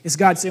now, is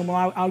God saying,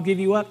 well, I'll give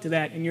you up to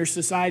that, and your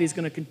society is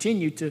going to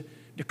continue to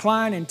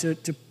decline and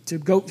to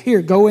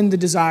go in the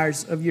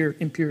desires of your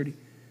impurity.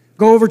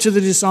 Go over to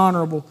the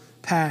dishonorable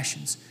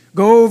passions.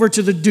 Go over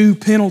to the due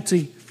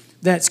penalty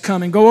that's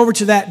coming. Go over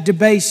to that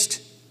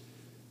debased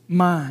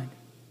mind.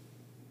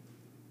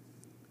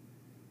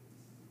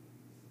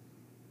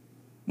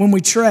 When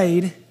we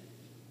trade,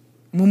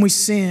 when we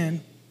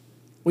sin,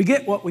 we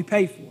get what we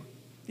pay for.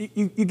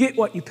 You get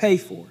what you pay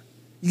for.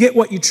 You get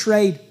what you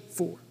trade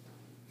for.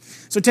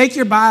 So take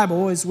your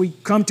Bible as we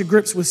come to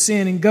grips with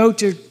sin and go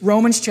to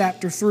Romans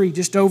chapter 3,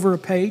 just over a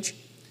page.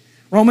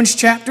 Romans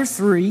chapter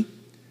 3,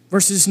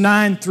 verses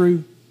 9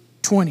 through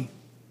 20.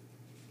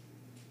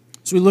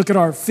 So we look at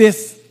our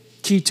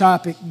fifth key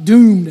topic,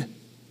 doomed.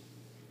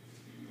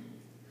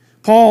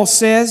 Paul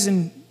says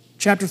in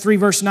chapter 3,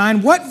 verse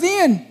 9, what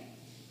then?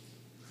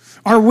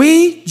 Are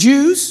we,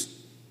 Jews,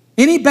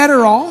 any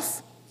better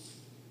off?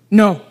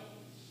 No,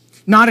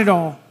 not at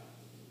all.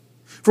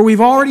 For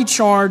we've already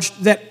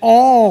charged that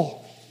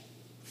all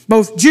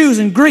Both Jews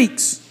and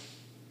Greeks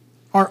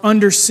are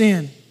under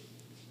sin.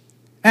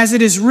 As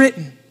it is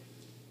written,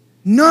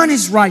 none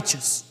is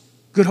righteous,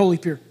 good, holy,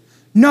 pure.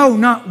 No,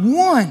 not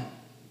one.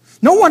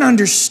 No one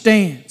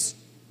understands.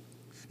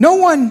 No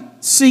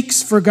one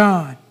seeks for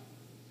God.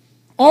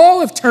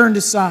 All have turned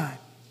aside.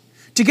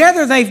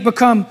 Together they've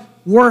become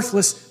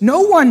worthless.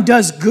 No one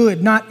does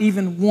good, not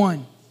even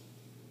one.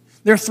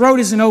 Their throat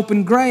is an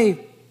open grave.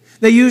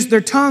 They use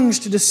their tongues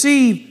to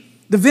deceive.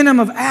 The venom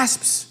of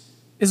asps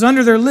is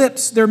under their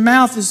lips. Their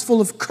mouth is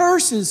full of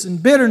curses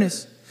and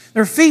bitterness.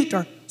 Their feet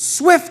are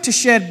swift to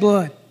shed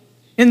blood.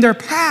 In their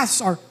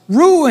paths are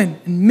ruin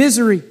and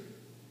misery.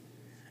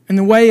 And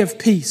the way of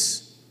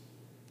peace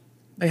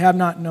they have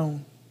not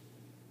known.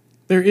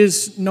 There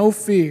is no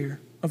fear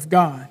of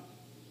God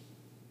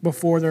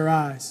before their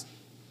eyes.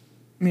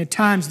 I mean, at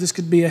times this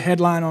could be a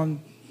headline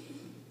on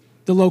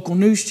the local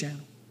news channel.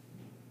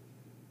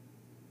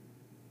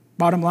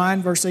 Bottom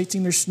line, verse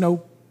 18, there's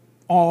no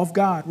awe of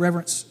God,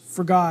 reverence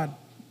for God.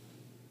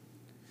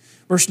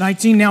 Verse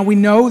 19, now we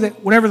know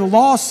that whatever the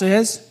law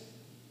says,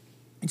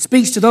 it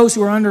speaks to those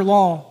who are under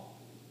law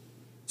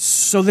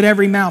so that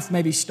every mouth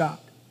may be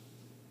stopped.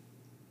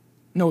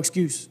 No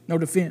excuse, no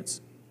defense.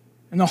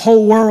 And the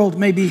whole world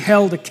may be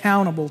held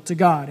accountable to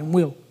God and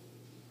will.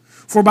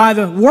 For by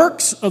the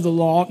works of the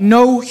law,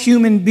 no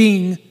human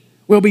being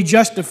will be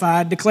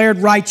justified, declared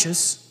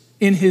righteous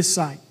in His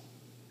sight.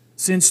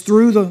 Since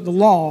through the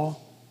law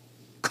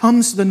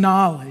comes the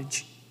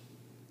knowledge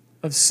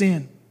of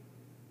sin.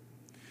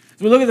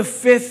 As we look at the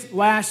fifth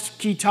last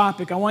key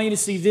topic, I want you to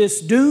see this: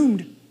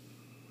 doomed.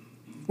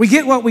 We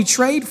get what we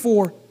trade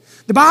for.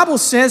 The Bible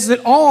says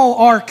that all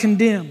are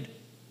condemned.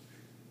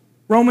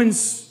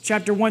 Romans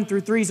chapter 1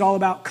 through 3 is all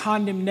about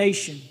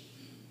condemnation.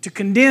 To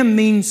condemn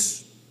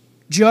means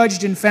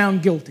judged and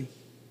found guilty.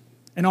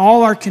 And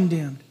all are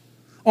condemned.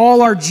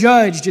 All are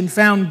judged and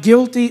found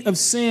guilty of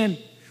sin.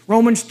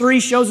 Romans 3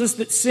 shows us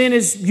that sin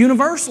is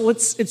universal.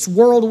 It's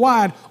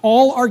worldwide.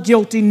 All are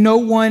guilty. No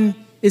one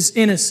is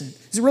innocent.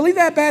 Is it really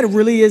that bad? It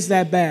really is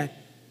that bad.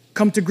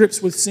 Come to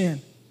grips with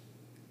sin.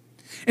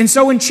 And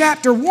so in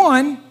chapter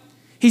 1,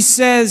 he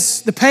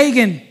says the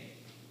pagan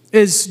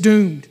is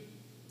doomed.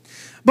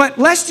 But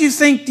lest you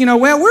think,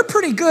 well, we're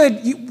pretty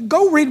good.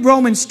 Go read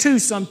Romans 2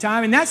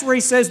 sometime, and that's where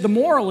he says the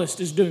moralist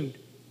is doomed.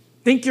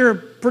 Think you're a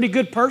pretty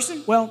good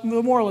person? Well,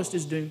 the moralist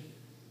is doomed.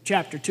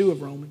 Chapter 2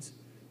 of Romans.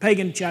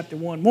 Pagan chapter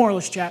 1.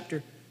 Moralist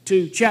chapter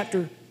 2.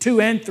 Chapter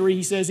 2 and 3,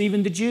 he says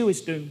even the Jew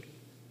is doomed.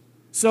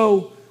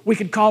 So we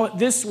could call it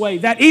this way.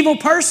 That evil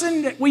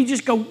person that we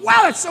just go,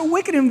 wow, it's so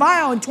wicked and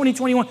vile in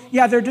 2021.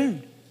 Yeah, they're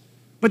doomed.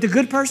 But the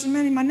good person,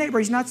 man, my neighbor,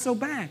 he's not so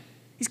bad.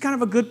 He's kind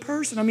of a good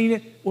person. I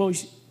mean,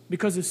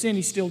 because of sin,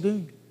 he's still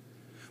doomed.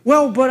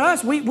 Well, but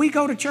us, we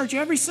go to church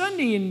every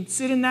Sunday and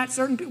sit in that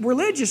certain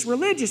religious.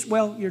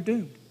 Well, you're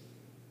doomed.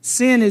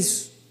 Sin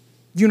is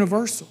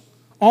universal.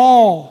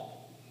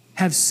 All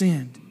have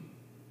sinned.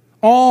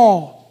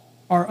 All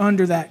are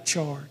under that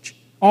charge.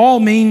 All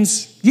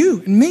means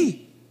you and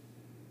me,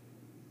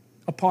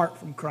 apart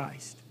from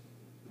Christ.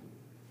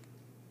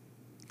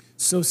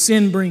 So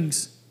sin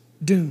brings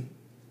doom.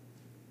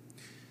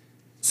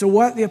 So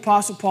what the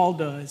Apostle Paul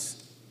does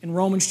in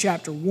Romans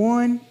chapter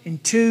 1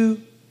 and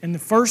 2 and the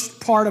first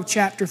part of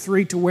chapter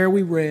 3 to where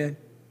we read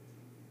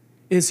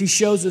is he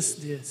shows us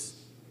this,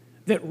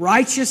 that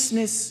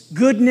righteousness,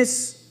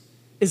 goodness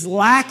is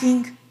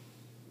lacking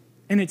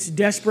and it's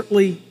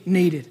desperately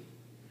needed.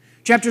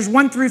 Chapters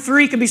 1 through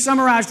 3 can be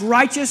summarized,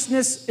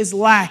 righteousness is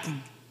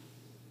lacking.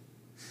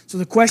 So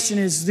the question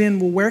is then,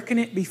 well, where can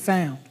it be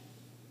found?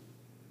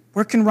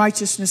 Where can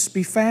righteousness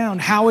be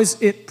found? How is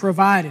it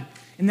provided?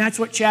 And that's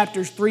what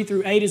chapters 3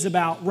 through 8 is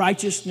about,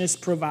 righteousness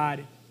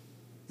provided,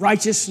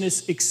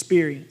 righteousness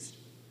experienced.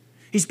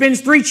 He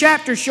spends 3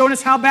 chapters showing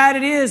us how bad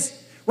it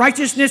is.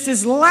 Righteousness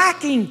is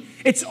lacking,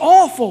 it's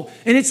awful,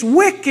 and it's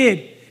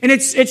wicked, and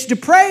it's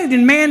depraved,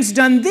 and man's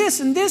done this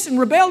and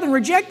rebelled and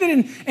rejected,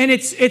 and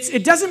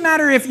it doesn't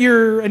matter if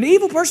you're an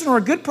evil person or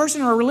a good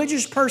person or a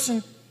religious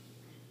person,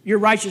 your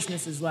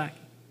righteousness is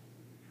lacking.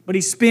 But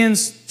he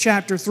spends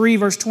chapter 3,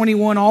 verse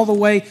 21, all the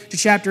way to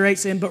chapter 8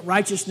 saying, but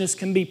righteousness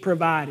can be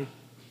provided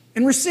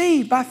and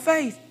received by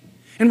faith.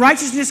 And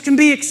righteousness can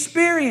be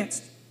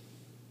experienced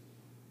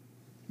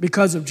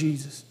because of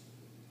Jesus.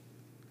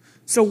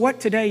 So what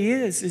today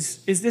is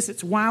this.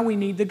 It's why we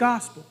need the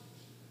gospel.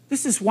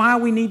 This is why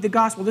we need the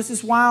gospel. This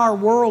is why our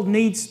world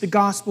needs the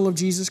gospel of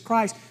Jesus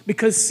Christ.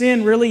 Because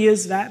sin really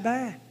is that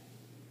bad.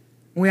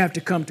 We have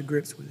to come to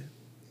grips with it.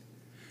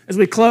 As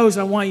we close,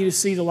 I want you to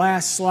see the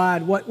last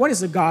slide. What is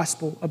the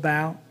gospel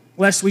about?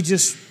 Lest we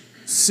just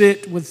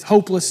sit with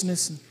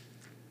hopelessness.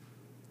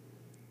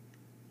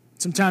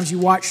 Sometimes you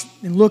watch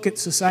and look at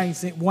society and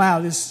think, wow,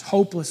 this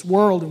hopeless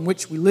world in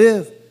which we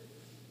live.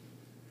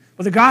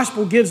 But the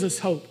gospel gives us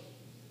hope.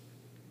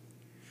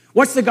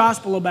 What's the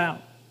gospel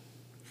about?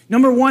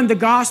 Number one, the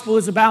gospel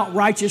is about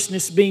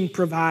righteousness being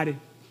provided.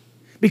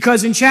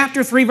 Because in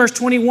chapter 3, verse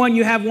 21,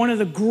 you have one of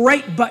the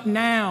great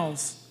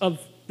but-nows of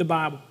the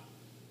Bible.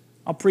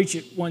 I'll preach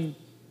it one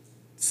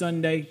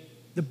Sunday,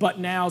 the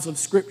but-nows of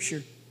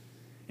Scripture.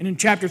 And in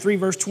chapter 3,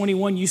 verse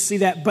 21, you see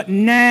that. But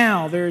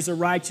now there is a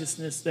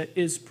righteousness that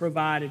is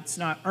provided. It's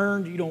not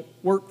earned. You don't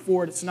work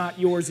for it. It's not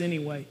yours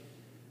anyway.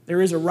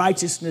 There is a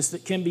righteousness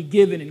that can be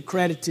given and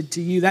credited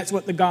to you. That's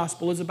what the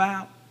gospel is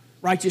about.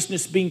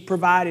 Righteousness being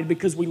provided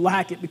because we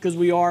lack it, because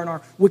we are in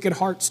our wicked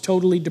hearts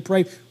totally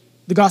depraved.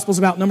 The gospel is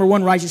about, number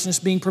one, righteousness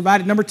being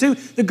provided. Number two,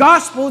 the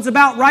gospel is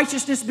about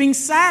righteousness being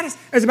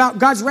satisfied. It's about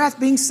God's wrath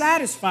being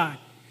satisfied.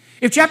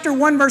 If chapter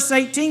 1, verse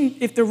 18,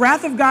 if the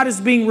wrath of God is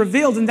being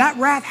revealed, then that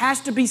wrath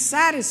has to be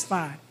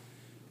satisfied.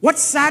 What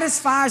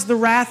satisfies the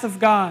wrath of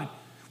God?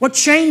 What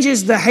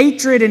changes the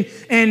hatred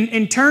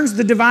and turns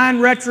the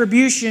divine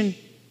retribution?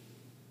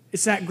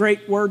 It's that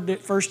great word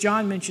that 1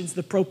 John mentions,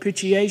 the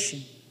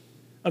propitiation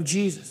of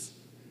Jesus.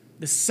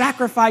 The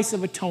sacrifice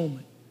of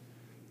atonement.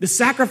 The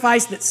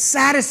sacrifice that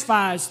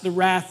satisfies the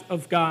wrath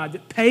of God,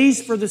 that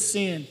pays for the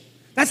sin.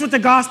 That's what the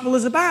gospel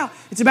is about.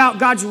 It's about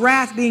God's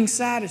wrath being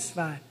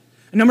satisfied.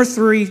 And number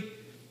three,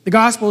 the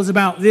gospel is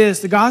about this.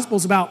 The gospel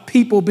is about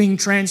people being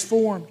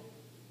transformed,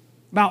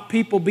 about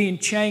people being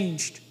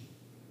changed.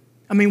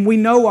 I mean, we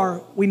know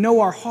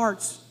our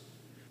hearts,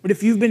 but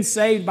if you've been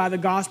saved by the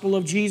gospel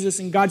of Jesus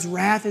and God's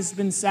wrath has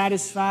been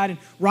satisfied and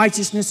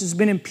righteousness has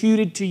been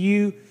imputed to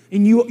you,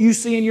 and you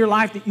see in your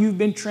life that you've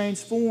been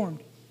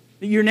transformed,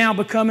 that you're now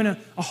becoming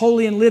a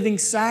holy and living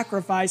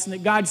sacrifice, and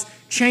that God's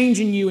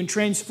changing you and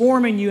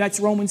transforming you.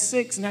 That's Romans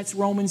 6 and that's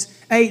Romans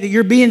 8, that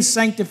you're being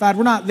sanctified.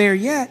 We're not there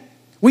yet.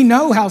 We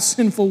know how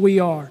sinful we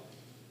are.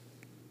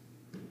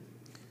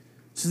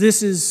 So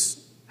this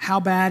is how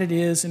bad it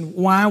is and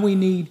why we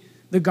need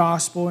the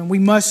gospel, and we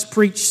must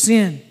preach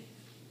sin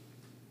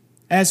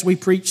as we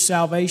preach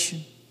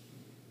salvation.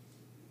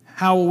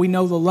 How will we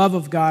know the love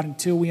of God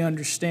until we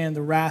understand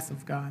the wrath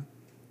of God?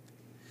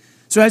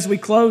 So as we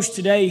close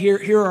today,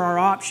 here are our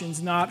options,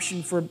 an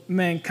option for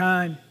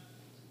mankind.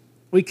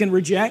 We can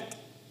reject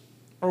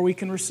or we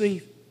can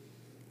receive.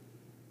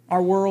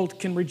 Our world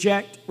can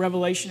reject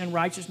revelation and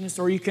righteousness,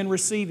 or you can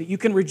receive it. You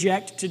can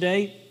reject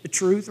today the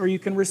truth, or you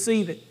can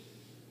receive it.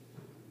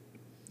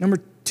 Number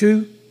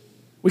two,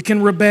 we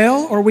can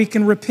rebel or we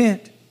can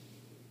repent.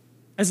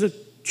 As a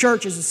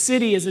church, as a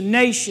city, as a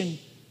nation,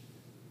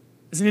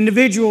 as an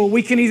individual,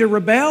 we can either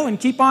rebel and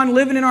keep on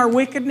living in our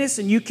wickedness,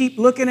 and you keep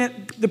looking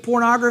at the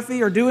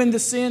pornography or doing the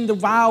sin, the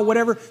vile,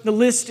 whatever the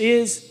list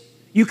is.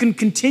 You can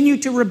continue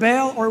to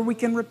rebel, or we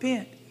can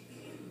repent.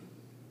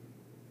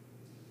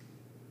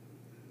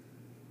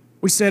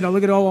 We said,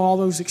 look at all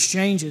those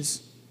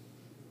exchanges.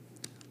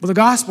 Well, the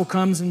gospel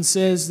comes and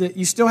says that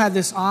you still have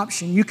this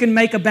option. You can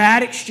make a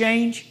bad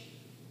exchange,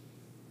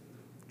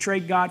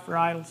 trade God for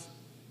idols,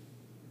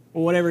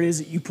 or whatever it is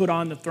that you put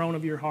on the throne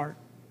of your heart.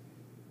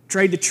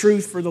 Trade the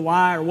truth for the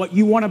lie, or what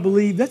you want to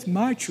believe. That's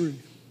my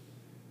truth.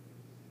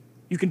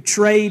 You can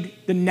trade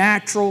the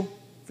natural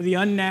for the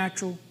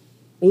unnatural,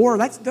 or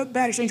that's the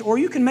bad exchange, or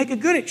you can make a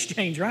good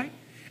exchange, right?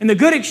 And the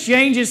good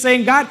exchange is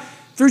saying, God,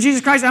 through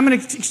Jesus Christ, I'm going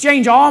to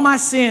exchange all my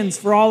sins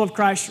for all of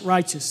Christ's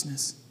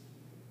righteousness.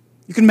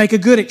 You can make a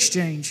good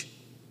exchange.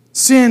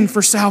 Sin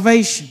for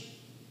salvation.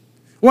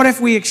 What if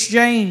we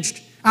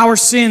exchanged our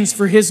sins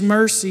for His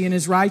mercy and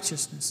His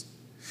righteousness?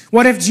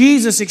 What if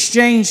Jesus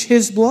exchanged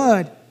His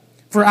blood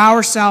for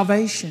our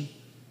salvation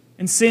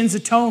and sin's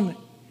atonement?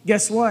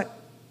 Guess what?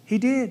 He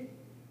did.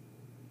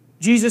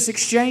 Jesus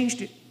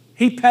exchanged it.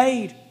 He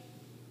paid.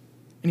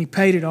 And He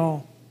paid it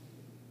all.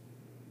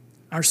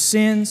 Our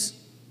sins,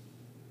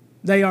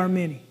 they are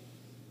many,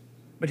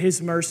 but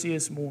His mercy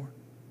is more.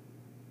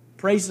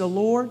 Praise the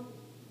Lord.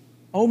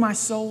 Oh, my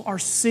soul, our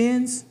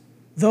sins,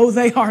 though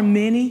they are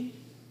many,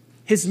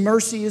 His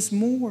mercy is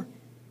more.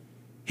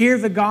 Hear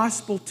the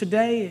gospel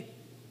today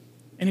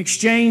and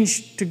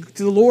exchange to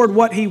the Lord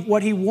what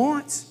He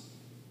wants,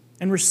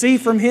 and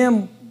receive from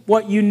Him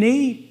what you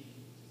need,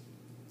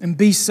 and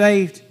be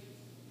saved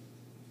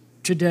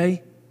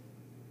today.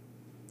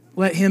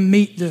 Let Him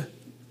meet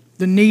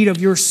the need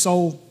of your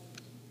soul.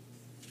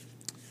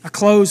 I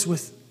close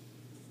with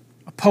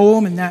a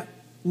poem in that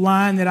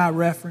line that I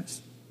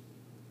referenced.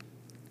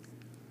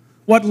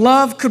 What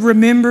love could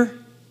remember,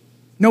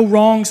 no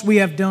wrongs we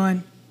have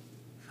done.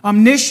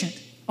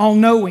 Omniscient,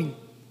 all-knowing,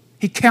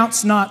 He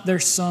counts not their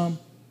sum.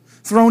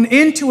 Thrown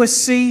into a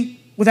sea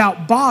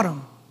without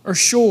bottom or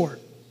shore.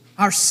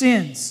 Our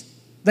sins,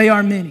 they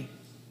are many.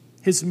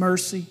 His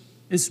mercy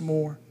is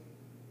more.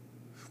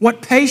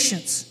 What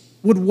patience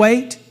would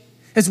wait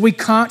as we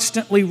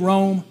constantly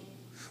roam?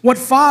 What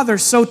Father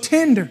so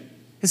tender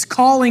is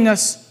calling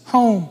us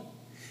home?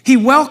 He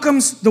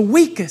welcomes the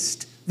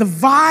weakest, the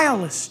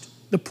vilest,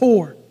 the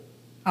poor.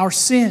 Our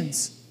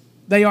sins,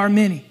 they are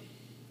many.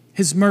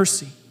 His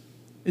mercy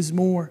is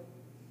more.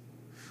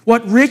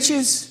 What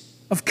riches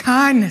of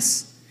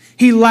kindness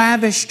He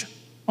lavished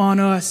on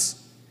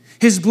us.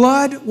 His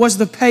blood was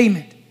the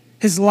payment.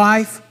 His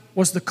life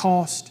was the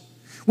cost.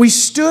 We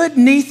stood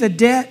 'neath a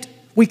debt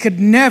we could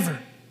never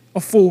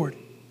afford.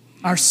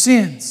 Our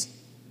sins,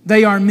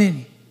 they are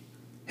many.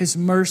 His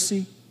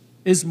mercy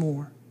is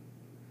more.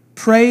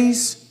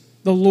 Praise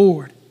the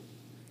Lord.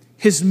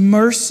 His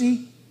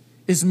mercy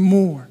is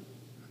more.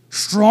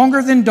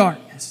 Stronger than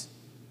darkness.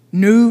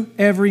 new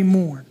every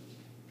morn.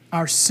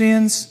 Our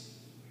sins,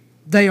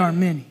 they are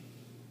many.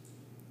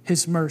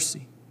 His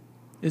mercy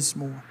is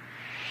more.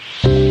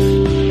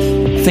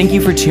 Thank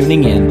you for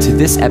tuning in to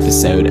this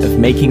episode of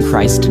Making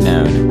Christ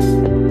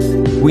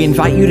Known. We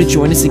invite you to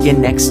join us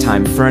again next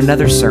time for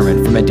another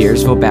sermon from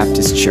Adairsville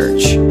Baptist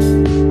Church.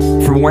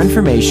 For more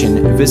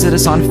information, visit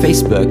us on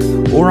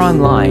Facebook or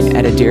online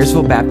at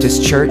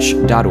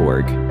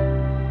adairsvillebaptistchurch.org.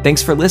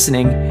 Thanks for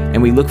listening,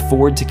 and we look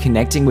forward to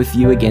connecting with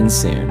you again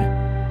soon.